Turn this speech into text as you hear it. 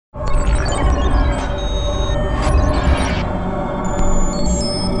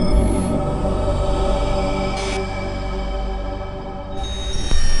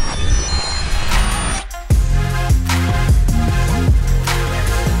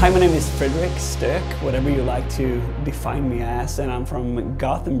Hi, my name is Frederik, whatever you like to define me as, and I'm from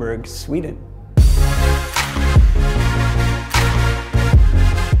Gothenburg, Sweden.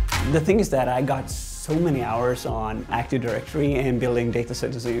 The thing is that I got so many hours on Active Directory and building data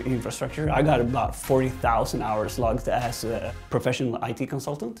centers infrastructure. I got about 40,000 hours logged as a professional IT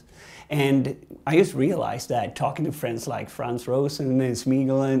consultant. And I just realized that talking to friends like Frans Rosen and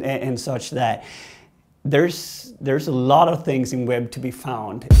Smeagol and such, that there's a lot of things in web to be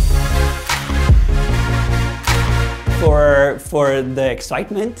found. For the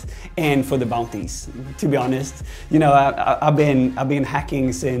excitement and for the bounties, to be honest. You know, I've been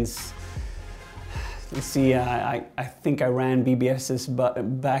hacking since, let's see, I think I ran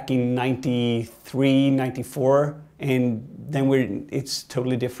BBSs back in 93, 94, and then it's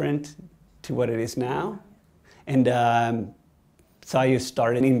totally different to what it is now. And so I just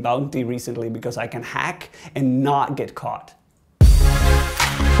started in bounty recently because I can hack and not get caught.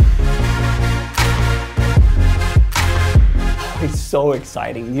 It's so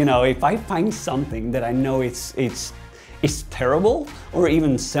exciting. You know, if I find something that I know it's terrible or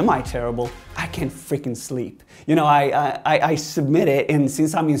even semi-terrible, I can't freaking sleep. You know, I submit it, and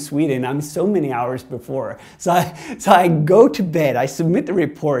since I'm in Sweden, I'm so many hours before. So I go to bed, I submit the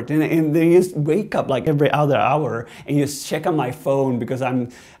report, and then just wake up like every other hour and just check on my phone because I'm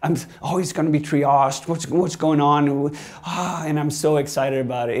it's gonna be triaged, what's going on? And I'm so excited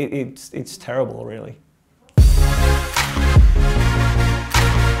about it. It's terrible, really.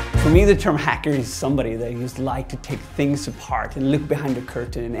 For me, the term hacker is somebody that just like to take things apart and look behind the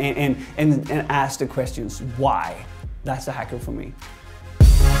curtain and ask the questions, why? That's a hacker for me.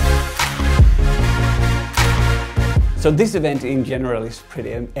 So this event in general is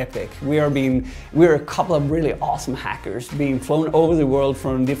pretty epic. We're a couple of really awesome hackers being flown over the world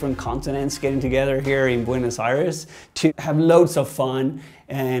from different continents, getting together here in Buenos Aires to have loads of fun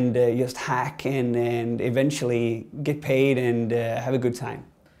and just hack and eventually get paid and have a good time.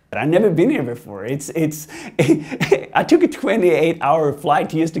 I've never been here before. I took a 28-hour flight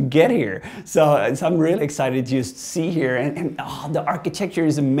just to get here. So I'm really excited to just see here. And the architecture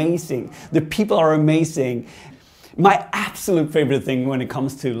is amazing. The people are amazing. My absolute favorite thing when it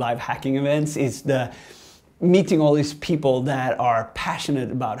comes to live hacking events is meeting all these people that are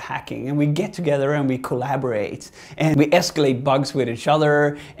passionate about hacking, and we get together and we collaborate and we escalate bugs with each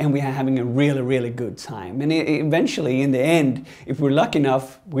other, and we're having a really, really good time. And eventually, in the end, if we're lucky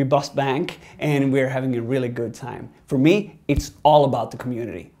enough, we bust bank and we're having a really good time. For me, it's all about the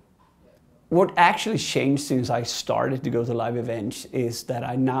community. What actually changed since I started to go to live events is that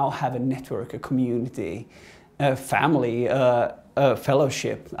I now have a network, a community, a family, a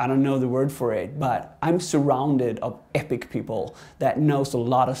fellowship. I don't know the word for it, but I'm surrounded of epic people that knows a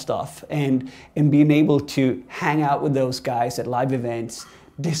lot of stuff, and being able to hang out with those guys at live events,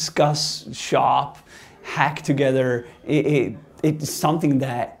 discuss, shop, hack together, it's something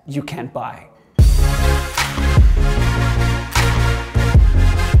that you can't buy.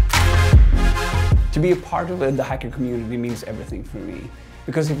 To be a part of the hacker community means everything for me.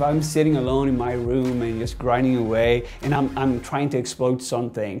 Because if I'm sitting alone in my room and just grinding away and I'm trying to exploit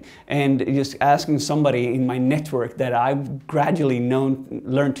something and just asking somebody in my network that I've gradually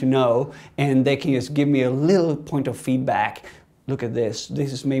learned to know, and they can just give me a little point of feedback, look at this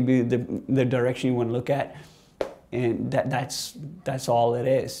is maybe the direction you want to look at, and that's all it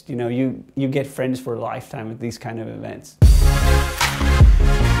is. You know, you get friends for a lifetime at these kind of events.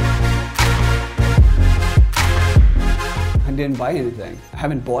 I didn't buy anything. I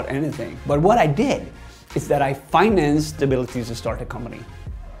haven't bought anything. But what I did is that I financed the ability to start a company.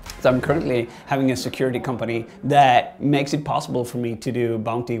 So I'm currently having a security company that makes it possible for me to do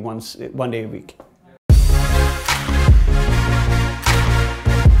bounty one day a week.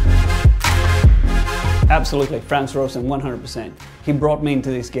 Absolutely, Frans Rosen, 100%. He brought me into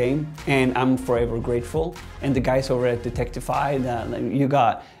this game, and I'm forever grateful. And the guys over at Detectify, you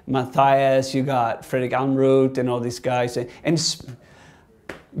got Matthias, you got Frederik and all these guys, and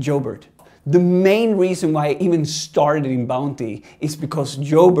Jobert. The main reason why I even started in bounty is because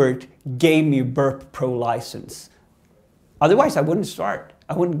Jobert gave me a Burp Pro license. Otherwise, I wouldn't start.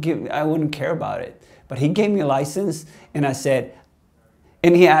 I wouldn't care about it. But he gave me a license, and I said,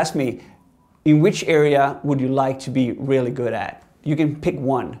 and he asked me, in which area would you like to be really good at? You can pick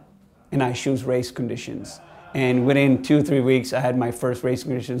one, and I choose race conditions. And within 2 or 3 weeks, I had my first race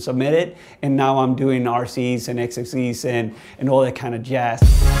condition submitted, and now I'm doing RCs and XXEs and all that kind of jazz.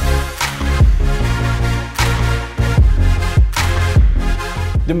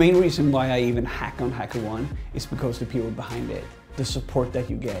 The main reason why I even hack on HackerOne is because the people behind it, the support that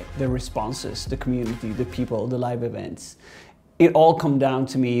you get, the responses, the community, the people, the live events. it all come down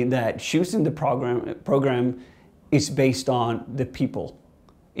to me that choosing the program is based on the people.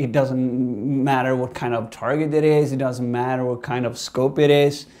 It doesn't matter what kind of target it is. It doesn't matter what kind of scope it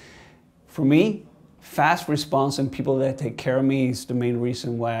is. For me, fast response and people that take care of me is the main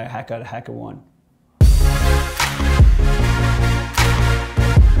reason why I hack out HackerOne.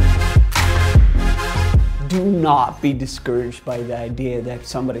 Do not be discouraged by the idea that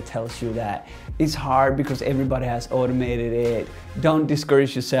somebody tells you that it's hard because everybody has automated it. Don't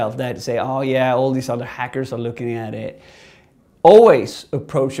discourage yourself that say, oh yeah, all these other hackers are looking at it. Always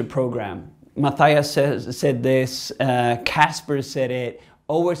approach a program. Matthias said this, Casper said it,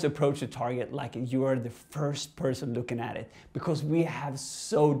 always approach a target like you are the first person looking at it, because we have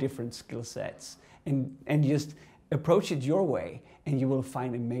so different skill sets, and just approach it your way and you will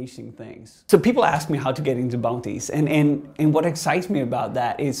find amazing things. So people ask me how to get into bounties, and what excites me about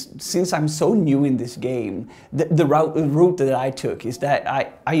that is, since I'm so new in this game, the route that I took is that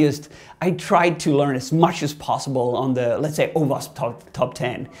I tried to learn as much as possible on the, let's say, OWASP top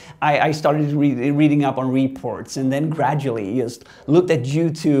 10. I started reading up on reports, and then gradually just looked at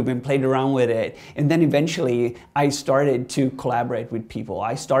YouTube and played around with it, and then eventually I started to collaborate with people.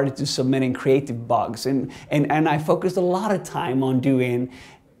 I started to submitting creative bugs, and I focused a lot of time on doing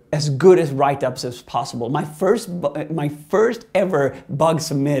as good as write-ups as possible. My first ever bug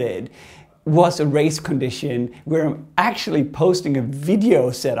submitted was a race condition where I'm actually posting a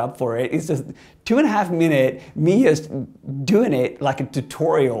video setup for it. It's a 2.5 minute me just doing it like a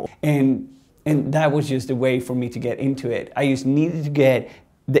tutorial, and that was just a way for me to get into it. I just needed to get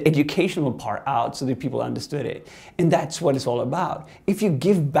the educational part out so that people understood it. And that's what it's all about. If you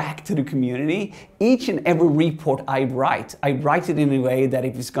give back to the community, each and every report I write it in a way that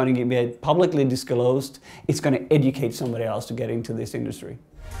if it's going to get publicly disclosed, it's going to educate somebody else to get into this industry.